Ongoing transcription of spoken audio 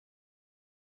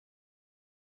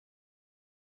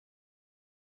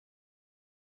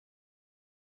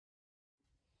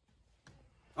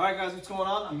All right, guys, what's going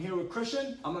on? I'm here with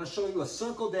Christian. I'm going to show you a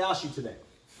circle Deashi today.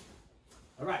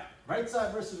 All right, right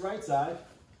side versus right side.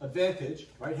 Advantage.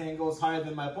 Right hand goes higher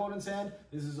than my opponent's hand.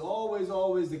 This is always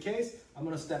the case. I'm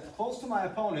going to step close to my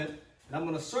opponent, and I'm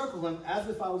going to circle him as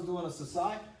if I was doing a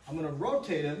sasae. I'm going to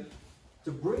rotate him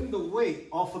to bring the weight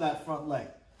off of that front leg.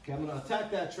 Okay, I'm going to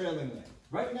attack that trailing leg.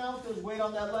 Right now, if there's weight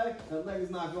on that leg is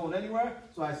not going anywhere.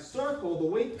 So I circle, the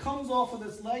weight comes off of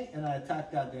this leg, and I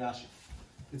attack that Deashi.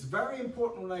 It's very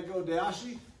important when I go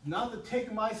Deashi not to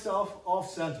take myself off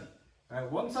center. All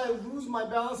right, once I lose my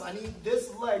balance, I need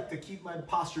this leg to keep my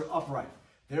posture upright.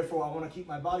 Therefore, I want to keep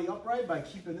my body upright by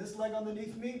keeping this leg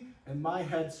underneath me and my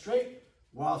head straight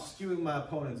while skewing my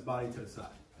opponent's body to the side.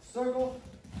 Circle,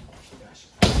 Deashi.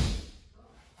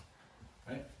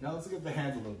 All right, now let's look at the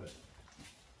hands a little bit.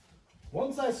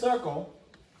 Once I circle,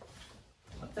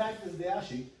 attack this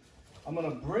Deashi, I'm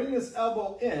going to bring this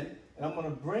elbow in, and I'm going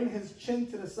to bring his chin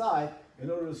to the side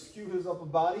in order to skew his upper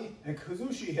body and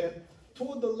kuzuchi him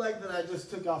toward the leg that I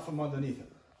just took out from underneath him.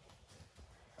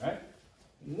 All right?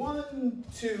 1,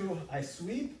 2, I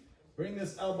sweep, bring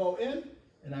this elbow in,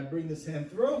 and I bring this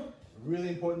hand through. Really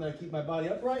important that I keep my body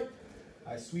upright.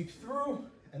 I sweep through,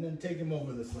 and then take him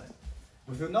over this leg.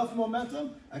 With enough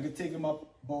momentum, I could take him up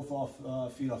both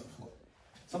feet off the floor.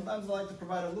 Sometimes I like to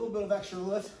provide a little bit of extra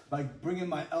lift by bringing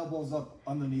my elbows up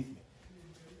underneath me.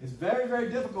 It's very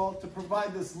difficult to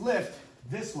provide this lift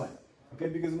this way, okay,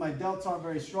 because my delts aren't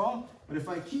very strong. But if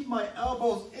I keep my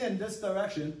elbows in this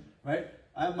direction, right,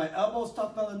 I have my elbows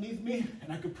tucked underneath me,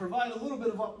 and I could provide a little bit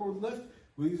of upward lift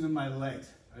with using my legs,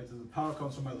 right, so the power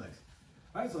comes from my legs.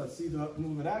 All right, so let's see the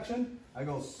movement action. I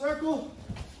go circle,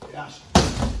 Deashi.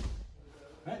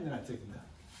 Right, and then I take them down.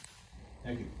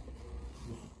 Thank you.